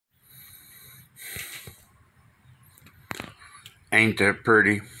Ain't that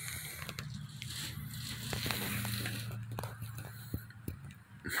pretty?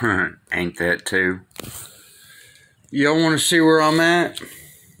 Ain't that too? Y'all want to see where I'm at?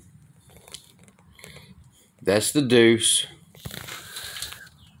 That's the deuce.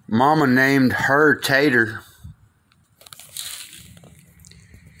 Mama named her Tater.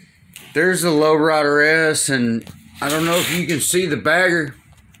 There's the Lowrider S, and I don't know if you can see the bagger.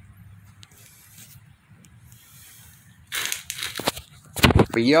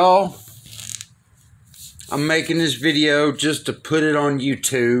 But y'all, I'm making this video just to put it on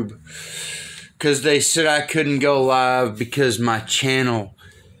YouTube because they said I couldn't go live because my channel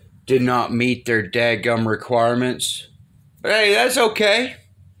did not meet their dadgum requirements. But hey, that's okay.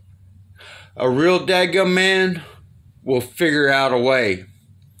 A real dadgum man will figure out a way.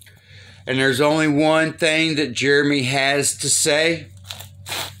 And there's only one thing that Jeremy has to say,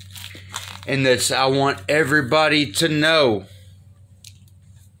 and that's I want everybody to know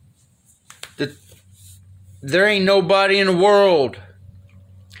that there ain't nobody in the world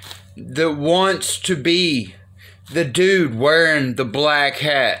that wants to be the dude wearing the black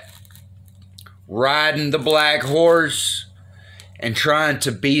hat, riding the black horse, and trying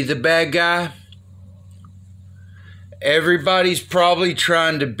to be the bad guy. Everybody's probably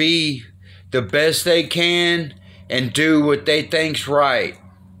trying to be the best they can and do what they think's right.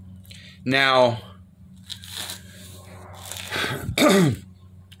 Now,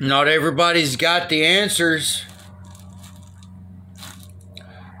 not everybody's got the answers,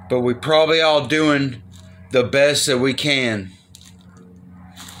 but we probably all doing the best that we can.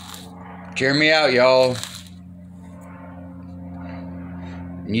 Jeremy out, y'all.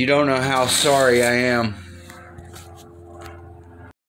 You don't know how sorry I am.